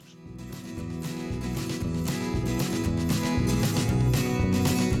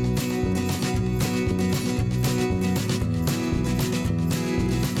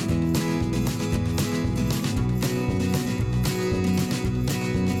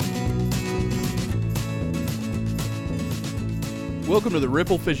Welcome to the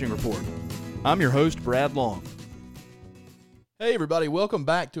Ripple Fishing Report. I'm your host, Brad Long. Hey everybody, welcome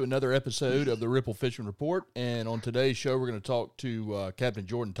back to another episode of the Ripple Fishing Report. And on today's show, we're going to talk to Captain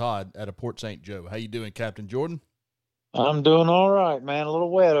Jordan Todd out of Port St. Joe. How you doing, Captain Jordan? I'm doing all right, man. A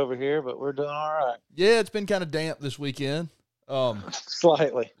little wet over here, but we're doing all right. Yeah, it's been kind of damp this weekend.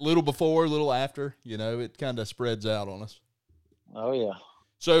 Slightly. Little before, little after. You know, it kind of spreads out on us. Oh yeah.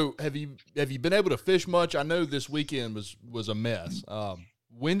 So, have you been able to fish much? I know this weekend was a mess.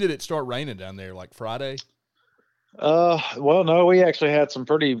 When did it start raining down there? Like Friday? Well, no, we actually had some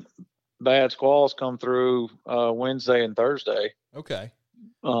pretty bad squalls come through Wednesday and Thursday. Okay.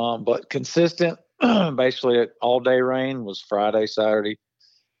 But consistent, basically all day rain was Friday, Saturday,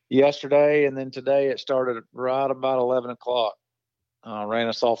 yesterday, and then today it started right about 11 o'clock. Ran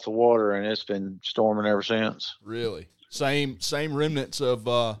us off the water, and it's been storming ever since. Really? Same remnants of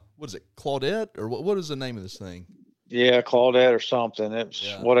what is it, Claudette, or what is the name of this thing? Yeah, Claudette or something. It's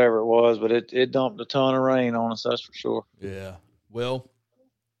whatever it was, but it dumped a ton of rain on us, that's for sure. Yeah. Well,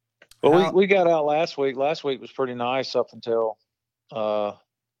 but we got out last week. Last week was pretty nice up until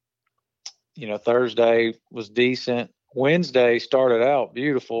Thursday was decent. Wednesday started out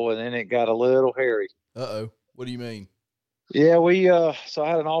beautiful, and then it got a little hairy. Uh-oh. What do you mean? Yeah, so I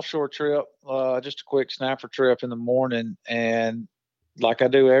had an offshore trip, just a quick snapper trip in the morning, and like I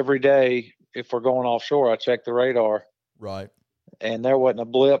do every day, if we're going offshore, I check the radar. Right. And there wasn't a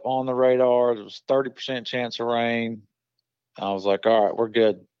blip on the radar. There was 30% chance of rain. I was like, all right, we're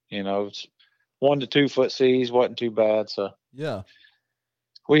good. It's 1 to 2 foot seas, wasn't too bad. So yeah,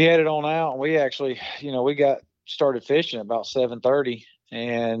 we headed on out, and we actually, we got started fishing at about 7:30,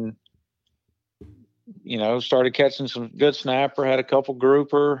 and started catching some good snapper, had a couple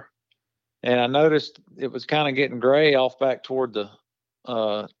grouper, and I noticed it was kind of getting gray off back toward the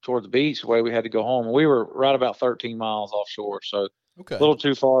beach the way we had to go home. We were right about 13 miles offshore, so okay, a little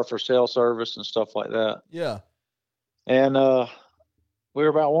too far for cell service and stuff like that. Yeah. And we were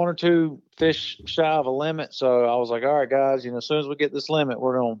about 1 or 2 fish shy of a limit, so I was like, all right, guys, as soon as we get this limit,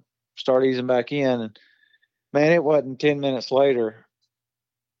 we're going to start easing back in. And man, it wasn't 10 minutes later,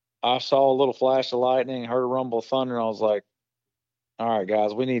 I saw a little flash of lightning, heard a rumble of thunder, and I was like, all right,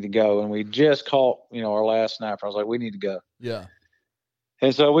 guys, we need to go. And we just caught, our last snapper. I was like, we need to go. Yeah.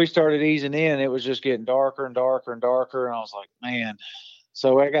 And so we started easing in. It was just getting darker and darker and darker. And I was like, man.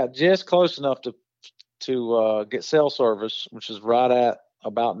 So I got just close enough to get cell service, which is right at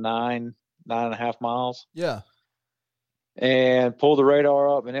about 9.5 miles. Yeah. And pulled the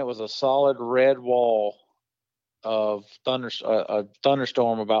radar up, and it was a solid red wall of a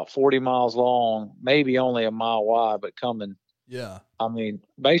thunderstorm about 40 miles long, maybe only a mile wide, but coming. Yeah. I mean,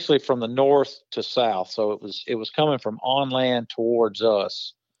 basically from the north to south. So it was coming from on land towards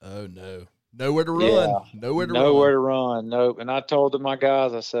us. Oh no. Nowhere to run. Yeah, Nowhere to run. Nope. And I told my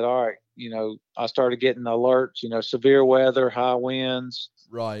guys, I said, all right, I started getting alerts, severe weather, high winds,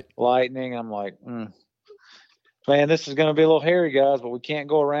 right, lightning. I'm like, man, this is going to be a little hairy, guys, but we can't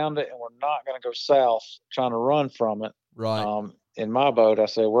go around it, and we're not going to go south trying to run from it. Right. In my boat, I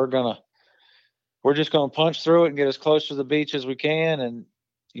said, we're just going to punch through it and get as close to the beach as we can, and,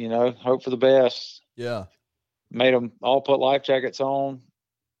 hope for the best. Yeah. Made them all put life jackets on,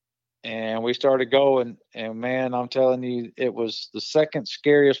 and we started going. And man, I'm telling you, it was the second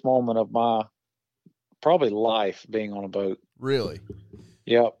scariest moment of my probably life being on a boat. Really?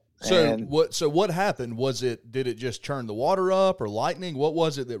 Yep. So what happened? Did it just turn the water up or lightning? What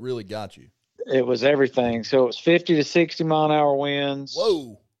was it that really got you? It was everything. So it was 50 to 60 mile an hour winds.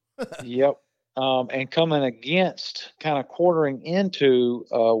 Whoa. Yep. And coming against, kind of quartering into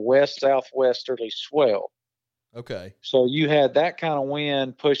west southwesterly swell. Okay. So you had that kind of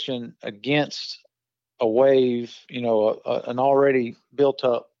wind pushing against a wave, an already built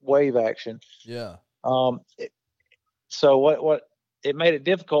up wave action. Yeah. So what it made it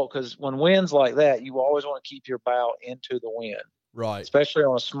difficult, because when winds like that, you always want to keep your bow into the wind. Right. Especially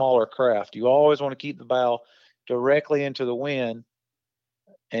on a smaller craft. You always want to keep the bow directly into the wind.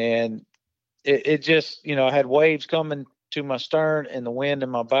 And it just, I had waves coming to my stern and the wind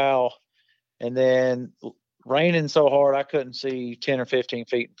in my bow, and then raining so hard I couldn't see 10 or 15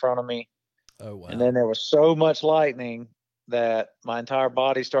 feet in front of me. Oh, wow. And then there was so much lightning that my entire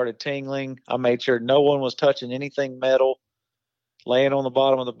body started tingling. I made sure no one was touching anything metal, laying on the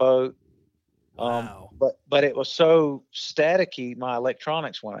bottom of the boat. Wow. But it was so staticky, my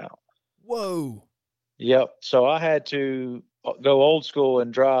electronics went out. Whoa. Yep. So I had to go old school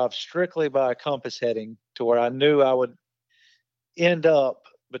and drive strictly by a compass heading to where I knew I would end up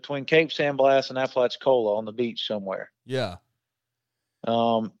between Cape San Blas and Apalachicola on the beach somewhere. Yeah.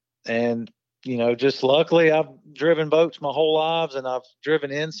 And just luckily I've driven boats my whole lives, and I've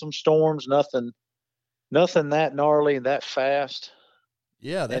driven in some storms. Nothing that gnarly and that fast.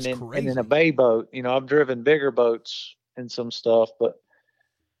 Yeah, that's and crazy. in a bay boat, I've driven bigger boats and some stuff, but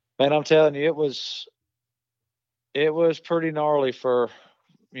man, I'm telling you, it was pretty gnarly for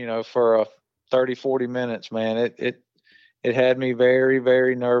a 30, 40 minutes, man. It had me very,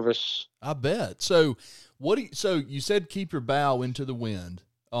 very nervous. I bet. So so you said keep your bow into the wind.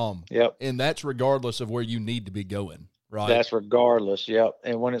 Yep. And that's regardless of where you need to be going, right? That's regardless. Yep.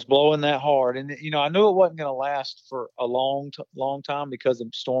 And when it's blowing that hard, and I knew it wasn't going to last for a long time because the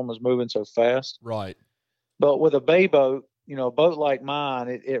storm was moving so fast. Right. But with a bay boat, a boat like mine,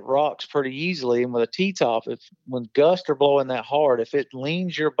 it rocks pretty easily. And with a T-top, when gusts are blowing that hard, if it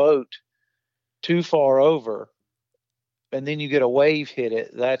leans your boat too far over, and then you get a wave hit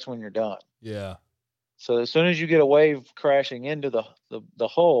it, that's when you're done. Yeah. So as soon as you get a wave crashing into the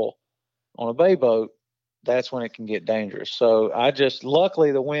hull on a bay boat, that's when it can get dangerous. So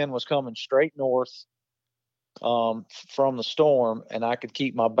luckily the wind was coming straight north from the storm, and I could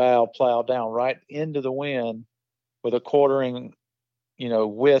keep my bow plowed down right into the wind with a quartering,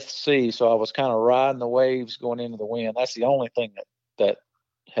 with sea. So I was kind of riding the waves going into the wind. That's the only thing that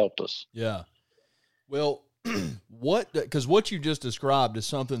helped us. Yeah. Well, because what you just described is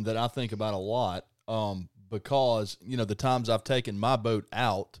something that I think about a lot. Because, the times I've taken my boat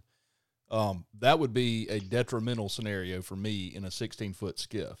out, that would be a detrimental scenario for me in a 16-foot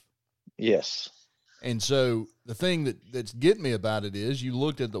skiff. Yes. And so the thing that's getting me about it is you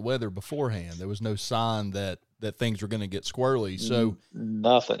looked at the weather beforehand. There was no sign that things were going to get squirrely. So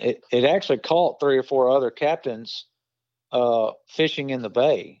nothing. It actually caught 3 or 4 other captains fishing in the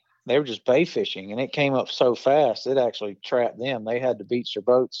bay. They were just bay fishing, and it came up so fast it actually trapped them. They had to beach their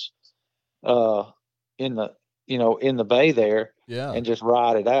boats in the bay there, yeah, and just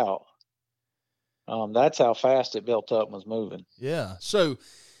ride it out. That's how fast it built up and was moving. Yeah. So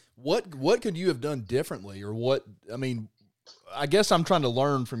what could you have done differently, or I guess I'm trying to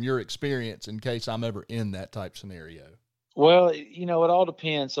learn from your experience in case I'm ever in that type scenario. Well, it all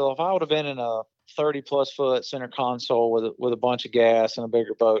depends. So if I would have been in a 30+ foot center console with a bunch of gas and a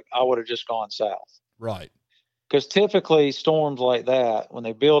bigger boat, I would have just gone south. Right. Because typically storms like that, when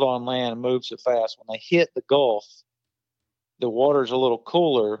they build on land and move so fast, when they hit the Gulf, the water's a little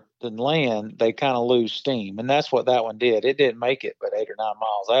cooler than land. They kind of lose steam, and that's what that one did. It didn't make it but 8 or 9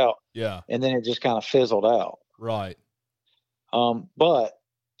 miles out. Yeah. And then it just kind of fizzled out. Right. But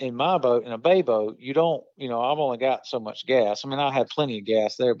in my boat, in a bay boat, you don't, I've only got so much gas. I mean, I had plenty of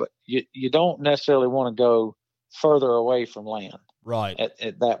gas there, but you don't necessarily want to go further away from land. Right.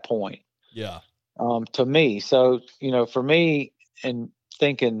 At that point. Yeah. To me. So, for me, and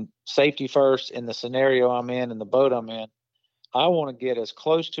thinking safety first in the scenario I'm in and the boat I'm in, I want to get as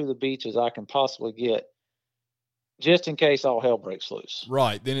close to the beach as I can possibly get, just in case all hell breaks loose.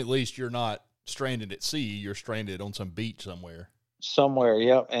 Right. Then at least you're not stranded at sea. You're stranded on some beach somewhere.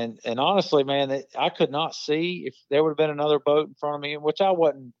 Yep. And honestly, man, I could not see if there would have been another boat in front of me, which I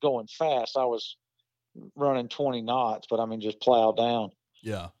wasn't going fast. I was running 20 knots, but just plowed down.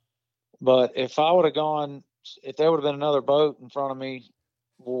 Yeah. But if there would have been another boat in front of me,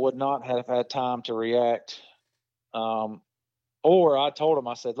 would not have had time to react. Or I told him,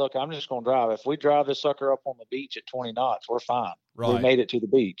 I said, look, I'm just going to drive. If we drive this sucker up on the beach at 20 knots, we're fine. Right. We made it to the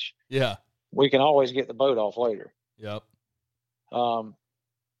beach. Yeah. We can always get the boat off later. Yep.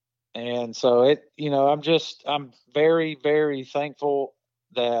 And so I'm very, very thankful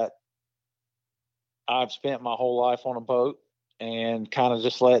that I've spent my whole life on a boat and kind of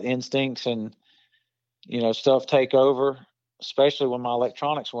just let instincts and, stuff take over, especially when my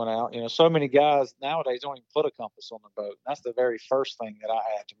electronics went out. So many guys nowadays don't even put a compass on the boat. That's the very first thing that I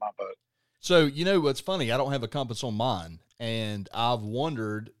add to my boat. So, what's funny, I don't have a compass on mine, and I've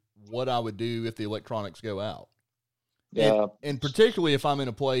wondered what I would do if the electronics go out. Yeah. And particularly if I'm in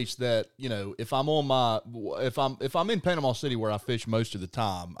a place that, if I'm in Panama City where I fish most of the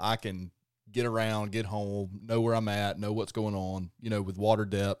time, I can get around, get home, know where I'm at, know what's going on, with water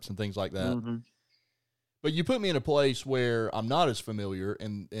depths and things like that. Mm-hmm. But you put me in a place where I'm not as familiar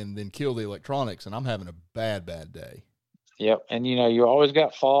and then kill the electronics, and I'm having a bad day. Yep. And, you always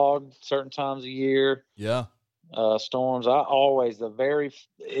got fog certain times of year. Yeah. Storms.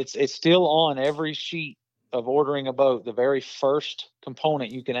 It's still on every sheet of ordering a boat. The very first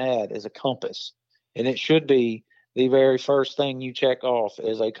component you can add is a compass. And it should be the very first thing you check off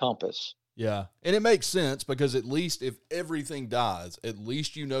is a compass. Yeah. And it makes sense because at least if everything dies, at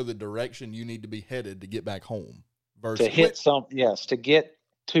least you know the direction you need to be headed to get back home. To get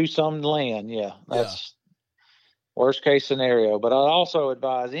to some land. Yeah. Worst case scenario. But I'd also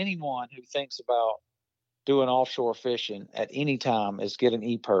advise anyone who thinks about doing offshore fishing at any time is get an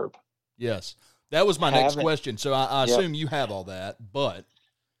EPIRB. Yes. That was my next question. So I Yep. assume you have all that, but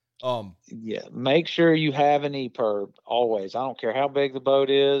yeah, make sure you have an EPIRB always. I don't care how big the boat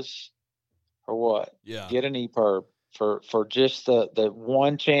is or what. Yeah. Get an EPIRB for just the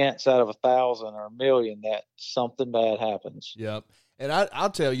one chance out of 1,000 or 1,000,000 that something bad happens. Yep. And I'll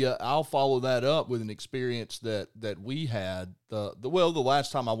tell you, I'll follow that up with an experience that we had the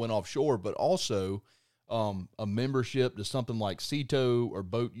last time I went offshore, but also a membership to something like Seatow or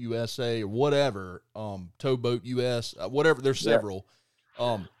Boat USA or whatever, Towboat US, whatever. There's several.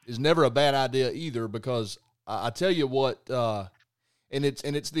 Is never a bad idea either, because I tell you what, and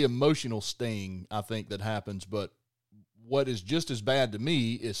it's the emotional sting, I think, that happens. But what is just as bad to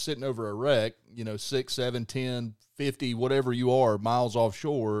me is sitting over a wreck, 6, 7, 10, 50, whatever you are, miles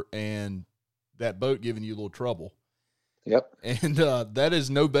offshore, and that boat giving you a little trouble. Yep. And that is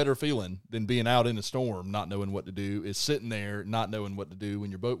no better feeling than being out in a storm, not knowing what to do, is sitting there not knowing what to do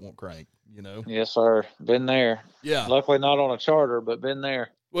when your boat won't crank, Yes, sir. Been there. Yeah. Luckily not on a charter, but been there.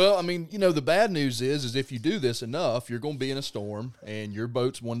 Well, I mean, the bad news is if you do this enough, you're going to be in a storm and your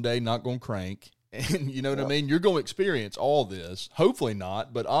boat's one day not going to crank. And you know what I mean? You're going to experience all this. Hopefully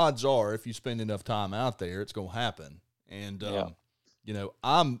not, but odds are if you spend enough time out there, it's going to happen. And,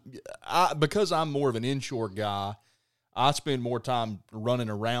 because I'm more of an inshore guy, I spend more time running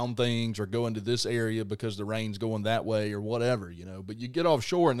around things or going to this area because the rain's going that way or whatever, But you get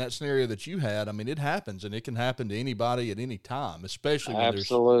offshore in that scenario that you had, I mean, it happens, and it can happen to anybody at any time, especially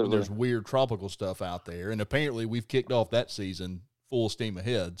when there's weird tropical stuff out there. And apparently we've kicked off that season full steam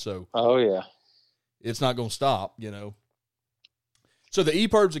ahead. So, oh, yeah, it's not going to stop, So the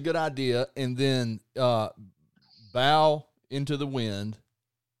EPIRB's a good idea, and then bow into the wind.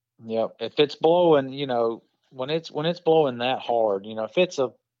 Yep. If it's blowing, when it's blowing that hard, if it's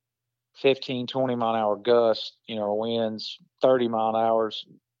a 15, 20 mile an hour gust, winds 30 mile an hours,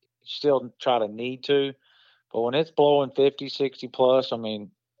 still try to need to. But when it's blowing 50, 60 plus, I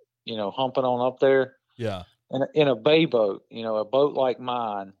mean, humping on up there. Yeah. In a bay boat, a boat like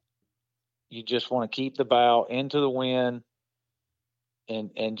mine, you just want to keep the bow into the wind.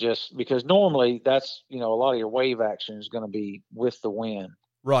 And just because normally that's, a lot of your wave action is going to be with the wind.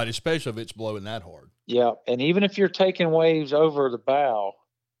 Right, especially if it's blowing that hard. Yeah, and even if you're taking waves over the bow,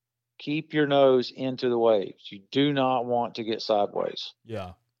 keep your nose into the waves. You do not want to get sideways.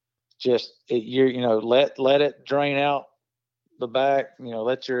 Yeah. Just let it drain out the back.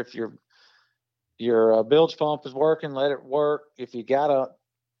 Let if your bilge pump is working, let it work. If you got a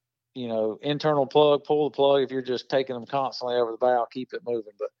internal plug, pull the plug. If you're just taking them constantly over the bow, keep it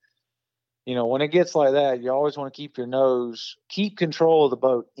moving. But when it gets like that, you always want to keep control of the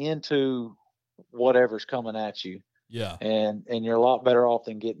boat into whatever's coming at you. Yeah. And you're a lot better off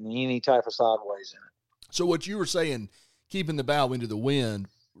than getting any type of sideways in it. So what you were saying, keeping the bow into the wind,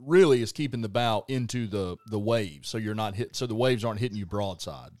 really is keeping the bow into the waves, so you're not so the waves aren't hitting you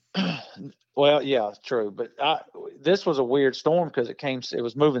broadside. Well, yeah, true. But this was a weird storm because it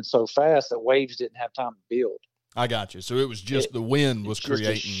was moving so fast that waves didn't have time to build. I got you. So it was just the wind was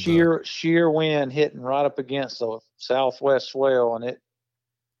creating sheer wind hitting right up against the southwest swell, and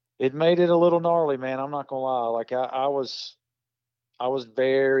it made it a little gnarly, man. I'm not gonna lie. Like I was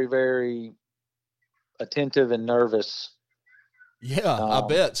very, very attentive and nervous. Yeah, I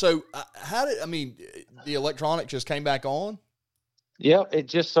bet. So the electronics just came back on? Yep, it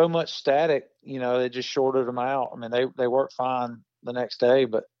just so much static, they just shorted them out. I mean, they worked fine the next day,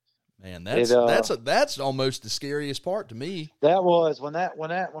 but man, that's almost the scariest part to me. That was when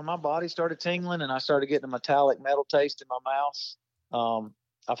my body started tingling and I started getting a metallic metal taste in my mouth.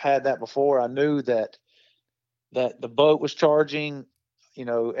 I've had that before. I knew that the boat was charging,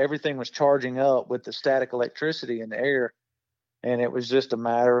 everything was charging up with the static electricity in the air. And it was just a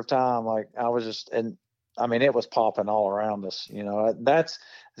matter of time. Like I was it was popping all around us,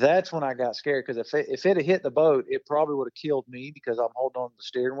 that's when I got scared. Cause if it had hit the boat, it probably would have killed me because I'm holding on to the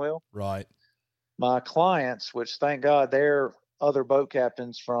steering wheel. Right. My clients, which thank God they're other boat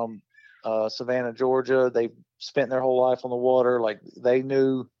captains from Savannah, Georgia. They spent their whole life on the water. Like they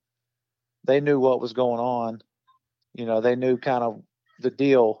knew what was going on. They knew kind of the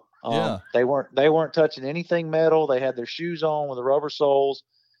deal. They weren't touching anything metal. They had their shoes on with the rubber soles,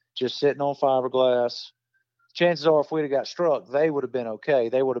 just sitting on fiberglass. Chances are, if we'd have got struck, they would have been okay.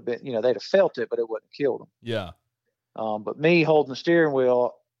 They would have been, they'd have felt it, but it wouldn't have killed them. Yeah. But me holding the steering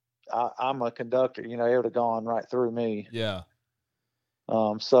wheel, I'm a conductor. It would have gone right through me. Yeah.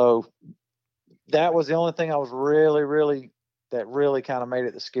 So that was the only thing I was really, really, that really kind of made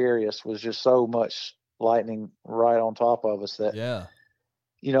it the scariest, was just so much lightning right on top of us that, Yeah.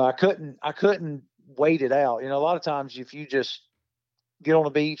 I couldn't wait it out. A lot of times if you just get on the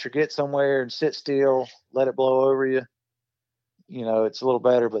beach or get somewhere and sit still, let it blow over you, it's a little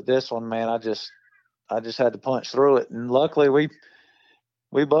better. But this one, man, I just had to punch through it. And luckily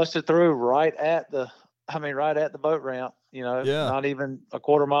we busted through right at the boat ramp, Yeah. not even a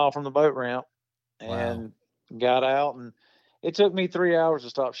quarter mile from the boat ramp, and got out. And it took me 3 hours to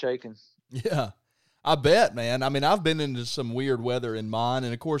stop shaking. Yeah. I bet, man. I mean, I've been into some weird weather in mine.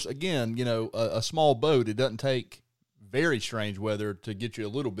 And of course, again, a small boat, it doesn't take very strange weather to get you a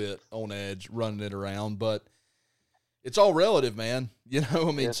little bit on edge running it around, but it's all relative, man. I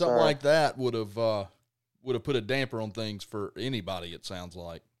mean, Yes, something sir. like that would have put a damper on things for anybody, it sounds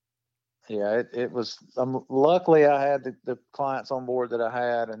like. Yeah, it was. Luckily, I had the clients on board that I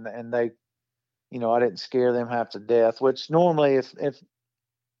had, and they, I didn't scare them half to death. Which normally, if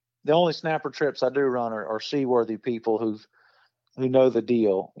the only snapper trips I do run are seaworthy people who know the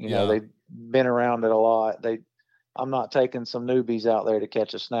deal. Yeah. They've been around it a lot. I'm not taking some newbies out there to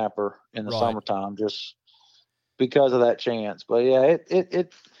catch a snapper in the Right. summertime just because of that chance. But yeah,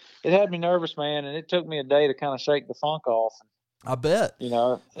 it had me nervous, man, and it took me a day to kind of shake the funk off. I bet.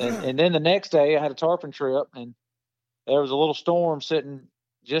 And then the next day I had a tarpon trip, and there was a little storm sitting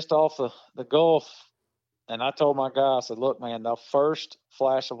just off the Gulf. And I told my guy, I said, look, man, the first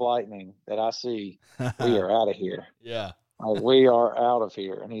flash of lightning that I see, we are out of here. Yeah. Like, we are out of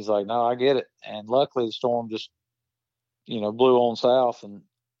here. And he's like, no, I get it. And luckily the storm just, blew on south and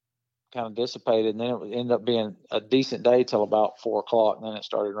kind of dissipated. And then it ended up being a decent day till about 4:00. And then it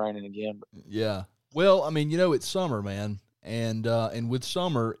started raining again. Yeah. Well, I mean, it's summer, man. And with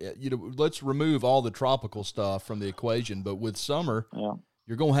summer, let's remove all the tropical stuff from the equation. But with summer, Yeah.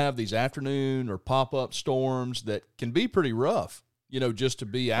 You're going to have these afternoon or pop-up storms that can be pretty rough, just to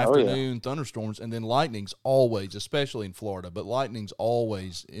be afternoon thunderstorms. And then lightning's always, especially in Florida, but lightning's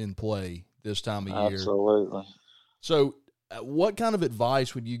always in play this time of year. Absolutely. So what kind of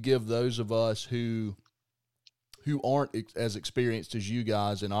advice would you give those of us who aren't as experienced as you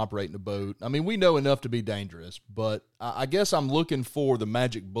guys in operating a boat? I mean, we know enough to be dangerous, but I guess I'm looking for the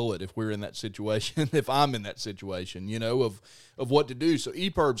magic bullet if we're in that situation, if I'm in that situation, of what to do. So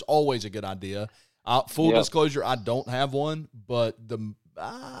EPIRB's always a good idea. Full disclosure, I don't have one, but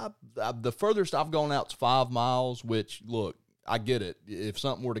the furthest I've gone out's 5 miles, which, look, I get it. If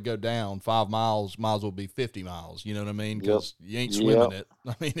something were to go down 5 miles, might as well be 50 miles. You know what I mean? Because you ain't swimming it.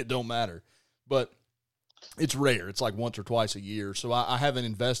 I mean, it don't matter. But it's rare. It's like once or twice a year. So I haven't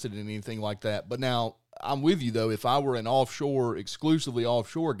invested in anything like that. But now I'm with you, though. If I were an exclusively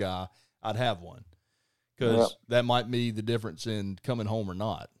offshore guy, I'd have one. Because that might be the difference in coming home or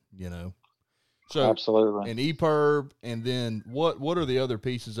not, So absolutely. An EPIRB, and then what are the other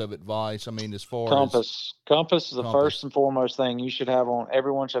pieces of advice? I mean, as far as compass is the first and foremost thing you should have on.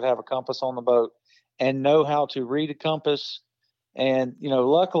 Everyone should have a compass on the boat and know how to read a compass. And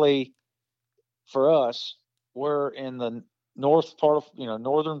luckily for us, we're in the north part of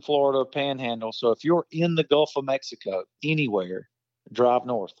northern Florida Panhandle. So if you're in the Gulf of Mexico, anywhere, drive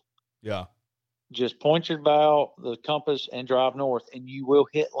north. Yeah. Just point your bow, the compass, and drive north, and you will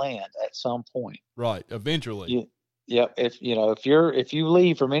hit land at some point. Right, eventually. Yeah. If you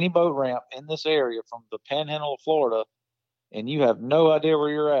leave from any boat ramp in this area from the Panhandle of Florida, and you have no idea where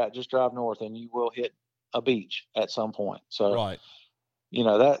you're at, just drive north, and you will hit a beach at some point. So, right.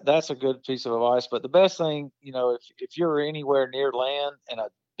 That's a good piece of advice. But the best thing, if you're anywhere near land and a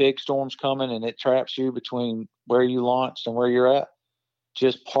big storm's coming and it traps you between where you launched and where you're at,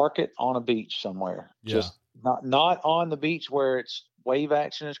 just park it on a beach somewhere. Yeah. Just not on the beach where it's wave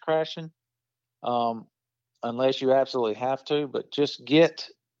action is crashing, unless you absolutely have to. But just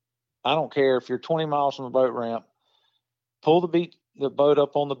I don't care if you're 20 miles from the boat ramp, pull the boat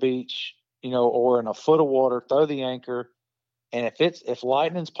up on the beach, or in a foot of water, throw the anchor. And if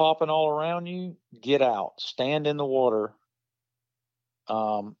lightning's popping all around you, get out, stand in the water,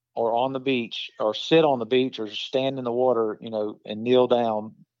 or on the beach, or sit on the beach, or stand in the water, and kneel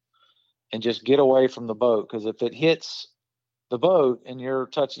down and just get away from the boat. Because if it hits the boat and you're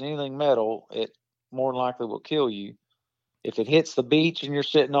touching anything metal, it more than likely will kill you. If it hits the beach and you're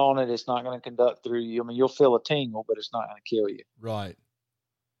sitting on it, it's not going to conduct through you. I mean, you'll feel a tingle, but it's not going to kill you. Right.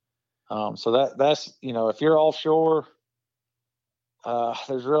 So that's if you're offshore,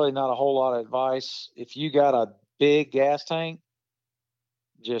 there's really not a whole lot of advice. If you got a big gas tank,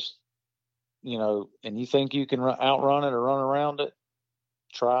 just, and you think you can outrun it or run around it,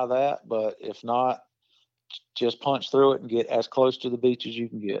 try that. But if not, just punch through it and get as close to the beach as you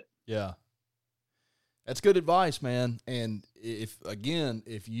can get. Yeah. That's good advice, man. And if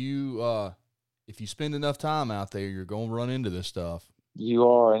you if you spend enough time out there, you're going to run into this stuff. You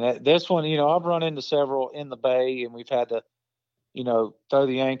are. And this one, I've run into several in the bay, and we've had to, throw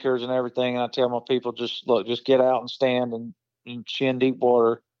the anchors and everything. And I tell my people, just get out and stand and chin deep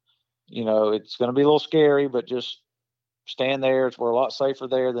water. It's going to be a little scary, but just stand there. We're a lot safer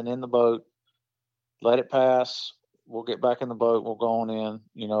there than in the boat. Let it pass. We'll get back in the boat. We'll go on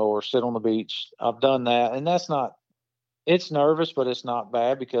in, or sit on the beach. I've done that. And it's nervous, but it's not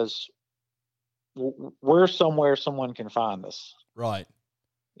bad because we're somewhere someone can find us. Right.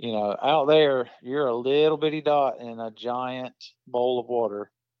 Out there, you're a little bitty dot in a giant bowl of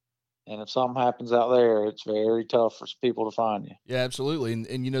water. And if something happens out there, it's very tough for people to find you. Yeah, absolutely. And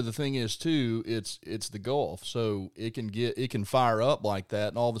the thing is too, it's the Gulf. So it can fire up like that.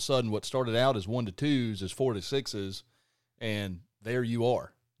 And all of a sudden what started out as 1 to 2s is 4 to 6s. And there you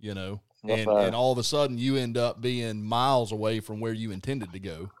are, and all of a sudden you end up being miles away from where you intended to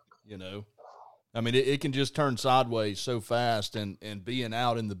go, I mean, it can just turn sideways so fast, and being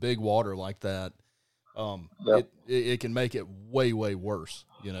out in the big water like that, it can make it way, way worse,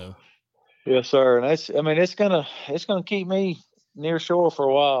 Yes, sir. And it's gonna keep me near shore for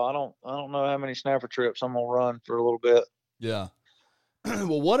a while. I don't know how many snapper trips I'm gonna run for a little bit. Yeah.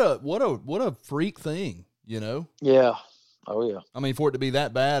 Well, what a freak thing, Yeah. Oh yeah. I mean, for it to be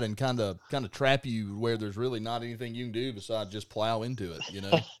that bad and kind of trap you where there's really not anything you can do besides just plow into it,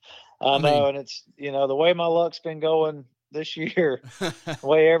 I know, and it's the way my luck's been going this year, the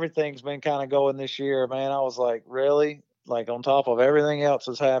way everything's been kind of going this year, man. I was like, really, like on top of everything else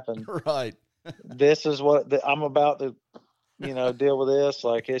that's happened, right? This is what I'm about to, deal with this.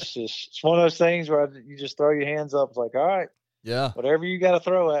 Like it's one of those things where you just throw your hands up. It's like, all right, yeah, whatever you got to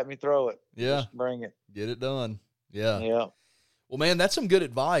throw at me, throw it. Yeah, just bring it, get it done. Yeah, yeah. Well, man, that's some good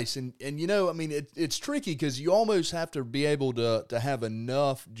advice. And I mean, it's tricky because you almost have to be able to have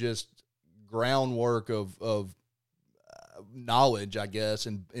enough just groundwork of knowledge, I guess,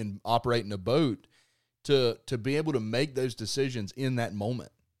 in operating a boat to be able to make those decisions in that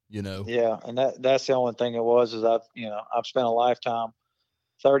moment, Yeah. And that's the only thing it was is I've spent a lifetime,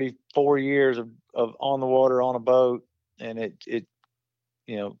 34 years of on the water on a boat. And it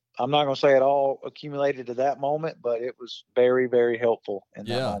I'm not going to say it all accumulated to that moment, but it was very, very helpful in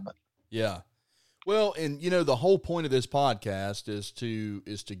that moment. Yeah. Well, and the whole point of this podcast is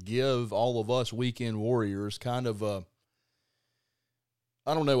to give all of us weekend warriors kind of a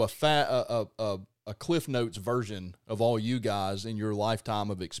Cliff Notes version of all you guys in your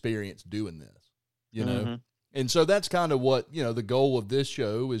lifetime of experience doing this, Mm-hmm. And so that's kind of what, the goal of this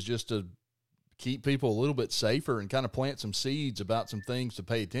show is, just to keep people a little bit safer and kind of plant some seeds about some things to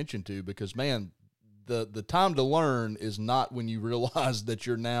pay attention to, because man, the time to learn is not when you realize that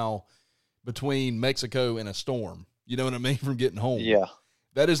you're now between Mexico and a storm, you know what I mean? From getting home. Yeah.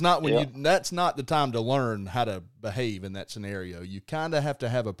 That is not that's not the time to learn how to behave in that scenario. You kind of have to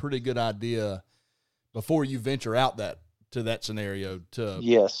have a pretty good idea before you venture out to that scenario.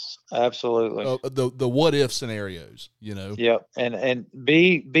 Yes, absolutely. The what if scenarios, Yep. And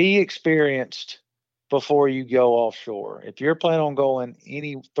be experienced before you go offshore. If you're planning on going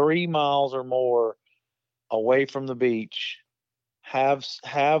any 3 miles or more away from the beach, have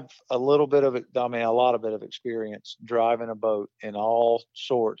a little bit of it. I mean, a lot of bit of experience driving a boat in all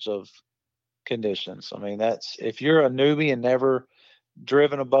sorts of conditions. I mean, that's, if you're a newbie and never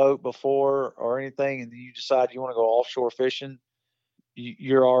driven a boat before or anything, and you decide you want to go offshore fishing,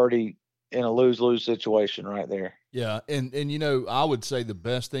 you're already in a lose-lose situation right there. Yeah. And I would say the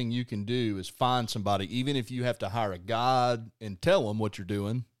best thing you can do is find somebody, even if you have to hire a guide and tell them what you're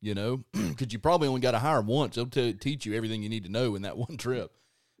doing, because you probably only got to hire them once. They'll teach you everything you need to know in that one trip.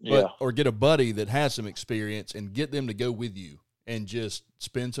 Yeah. Or get a buddy that has some experience and get them to go with you and just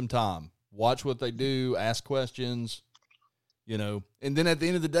spend some time, watch what they do, ask questions, and then at the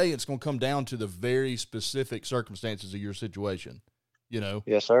end of the day, it's going to come down to the very specific circumstances of your situation.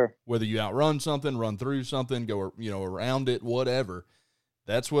 Yes, sir. Whether you outrun something, run through something, go, around it, whatever,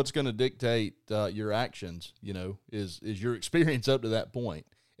 that's what's going to dictate your actions, is your experience up to that point.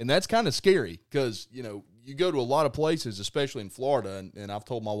 And that's kind of scary because, you go to a lot of places, especially in Florida. And I've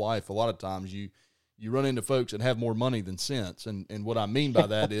told my wife a lot of times you run into folks that have more money than sense. And what I mean by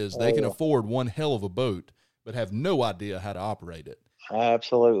that is they can afford one hell of a boat, but have no idea how to operate it.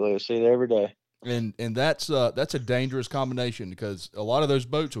 Absolutely. I see it every day. And that's a dangerous combination because a lot of those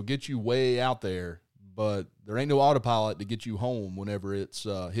boats will get you way out there, but there ain't no autopilot to get you home whenever it's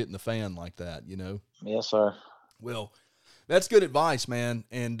hitting the fan like that, Yes, sir. Well, that's good advice, man.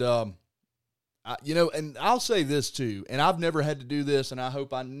 And and I'll say this too, and I've never had to do this, and I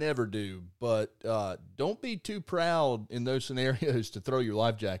hope I never do, but don't be too proud in those scenarios to throw your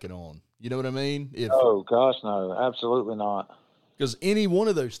life jacket on. You know what I mean? Oh gosh, no, absolutely not. Because any one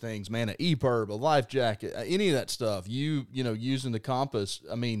of those things, man, an EPIRB, a life jacket, any of that stuff, you know, using the compass,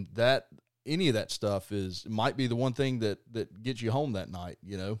 I mean, any of that stuff might be the one thing that gets you home that night,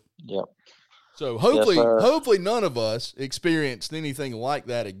 you know? Yep. So hopefully none of us experienced anything like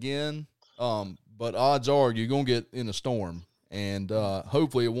that again. But odds are you're going to get in a storm, and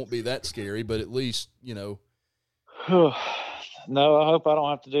hopefully it won't be that scary, but at least, you know. No, I hope I don't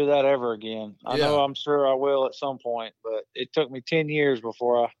have to do that ever again. I know I'm sure I will at some point, but it took me 10 years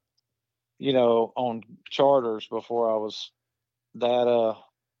before I, you know, on charters before I was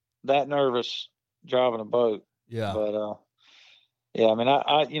that nervous driving a boat. Yeah. But yeah, I mean,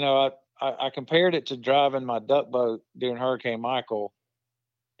 I compared it to driving my duck boat during Hurricane Michael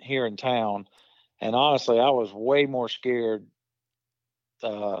here in town, and honestly, I was way more scared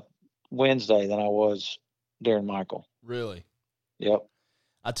Wednesday than I was during Michael. Really? Yep.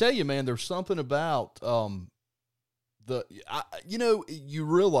 I tell you, man, there's something about you know, you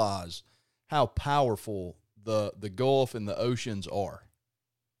realize how powerful the Gulf and the oceans are.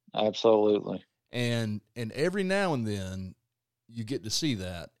 Absolutely. And every now and then you get to see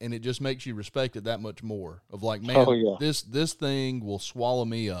that, and it just makes you respect it that much more. Of like, man, this thing will swallow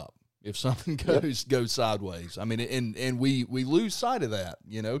me up if something goes sideways. I mean, and we lose sight of that,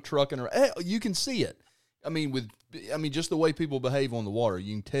 you know, trucking around. You can see it. I mean, just the way people behave on the water,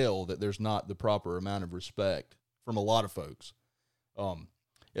 you can tell that there's not the proper amount of respect from a lot of folks.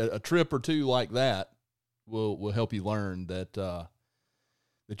 A trip or two like that will help you learn that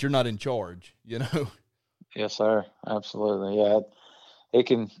that you're not in charge, you know? Yes, sir. Absolutely. Yeah. It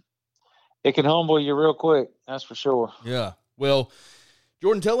can humble you real quick. That's for sure. Yeah. Well,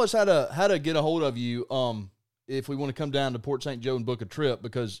 Jordan, tell us how to get a hold of you if we want to come down to Port St. Joe and book a trip,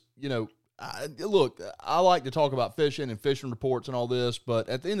 because, you know, I like to talk about fishing and fishing reports and all this, but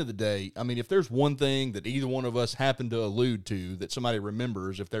at the end of the day, I mean, if there's one thing that either one of us happen to allude to that somebody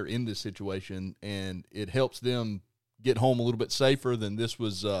remembers if they're in this situation and it helps them get home a little bit safer, then this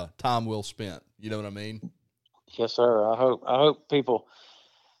was time well spent. You know what I mean? Yes, sir. I hope people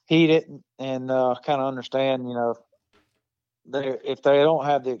heed it and kind of understand, you know, if they don't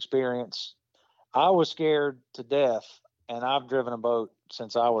have the experience. I was scared to death, and I've driven a boat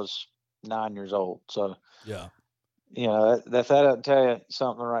since I was 9 years old. So, yeah, you know, that doesn't tell you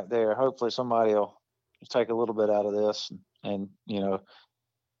something right there. Hopefully somebody will take a little bit out of this and, you know,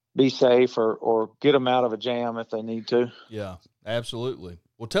 be safe or get them out of a jam if they need to. Yeah, absolutely.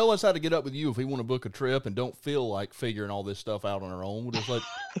 Well, tell us how to get up with you if we want to book a trip and don't feel like figuring all this stuff out on our own. We'll just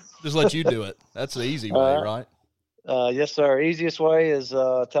let you do it. That's the easy way, right? Yes, sir. Easiest way is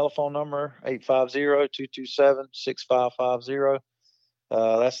telephone number 850-227-6550.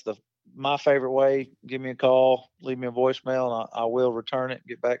 That's my favorite way. Give me a call, leave me a voicemail, and I will return it and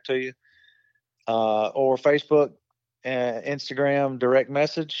get back to you. Or Facebook, Instagram, direct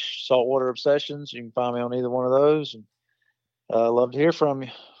message, Saltwater Obsessions. You can find me on either one of those. And love to hear from you.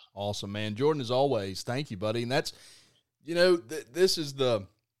 Awesome, man. Jordan, as always, thank you, buddy. And that's, you know, this is the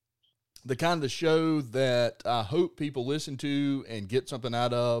kind of the show that I hope people listen to and get something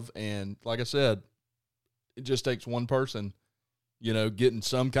out of. And like I said, it just takes one person, you know, getting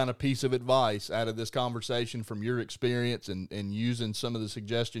some kind of piece of advice out of this conversation from your experience and using some of the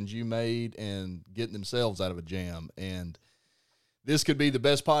suggestions you made and getting themselves out of a jam. And this could be the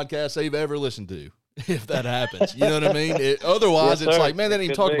best podcast they've ever listened to if that happens. You know what I mean? Otherwise, yes, it's like, man, they didn't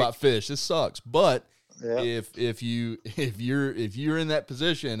even talk about fish. This sucks. But yeah, if you're in that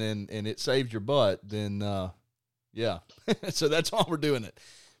position and it saves your butt, then yeah. So that's why we're doing it.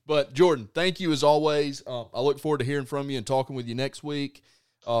 But Jordan, thank you as always. I look forward to hearing from you and talking with you next week.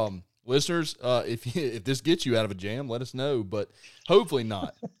 Listeners, if this gets you out of a jam, let us know. But hopefully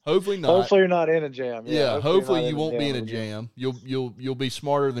not. Hopefully not. Hopefully you're not in a jam. Yeah. Hopefully you won't be in a jam. You'll be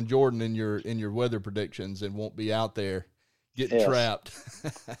smarter than Jordan in your weather predictions and won't be out there getting trapped.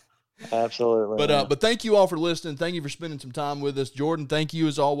 Absolutely. But thank you all for listening. Thank you for spending some time with us, Jordan. Thank you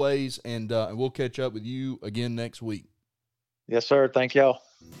as always, and we'll catch up with you again next week. Yes, sir. Thank y'all.